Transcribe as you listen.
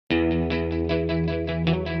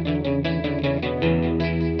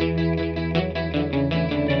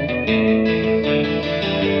Good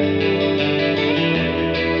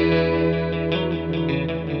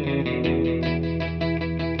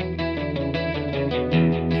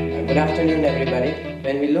afternoon, everybody.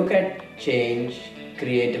 When we look at change,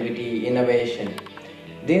 creativity, innovation,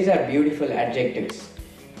 these are beautiful adjectives,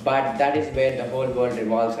 but that is where the whole world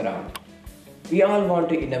revolves around. We all want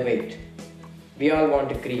to innovate, we all want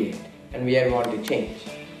to create, and we all want to change.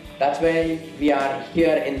 That's why we are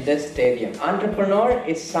here in this stadium. Entrepreneur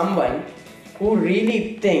is someone who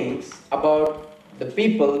really thinks about the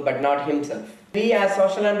people but not himself. We as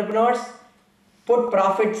social entrepreneurs put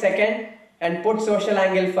profit second and put social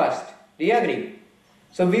angle first. Do you agree?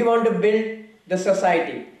 So we want to build the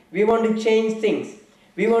society. We want to change things.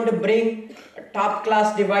 We want to bring top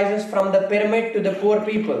class devices from the pyramid to the poor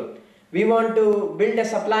people. We want to build a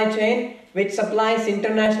supply chain which supplies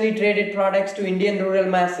internationally traded products to Indian rural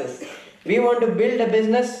masses. We want to build a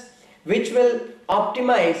business which will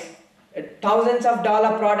optimize thousands of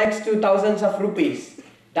dollar products to thousands of rupees.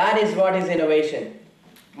 That is what is innovation.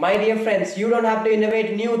 My dear friends, you don't have to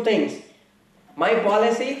innovate new things. My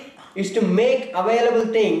policy is to make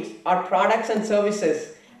available things or products and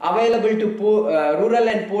services available to rural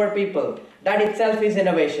and poor people. That itself is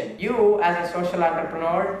innovation. You as a social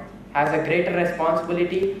entrepreneur has a greater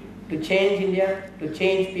responsibility to change India, to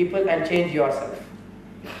change people and change yourself.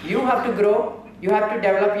 You have to grow, you have to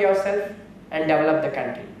develop yourself and develop the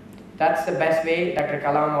country. That's the best way Dr.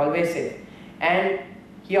 Kalam always says. And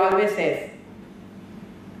he always says,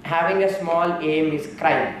 having a small aim is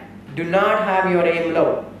crime. Do not have your aim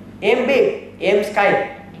low. Aim big, aim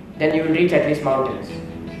sky, then you will reach at least mountains.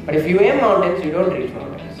 But if you aim mountains, you don't reach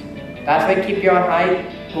mountains. That's why keep your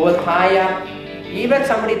goals high up. Even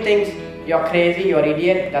somebody thinks you're crazy, you're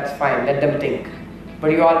idiot, that's fine, let them think.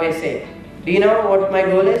 But you always say, do you know what my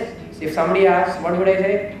goal is? If somebody asks, what would I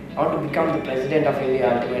say? I want to become the president of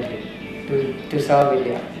India ultimately, to serve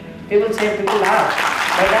India. People say, people laugh,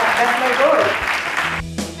 but that's my goal.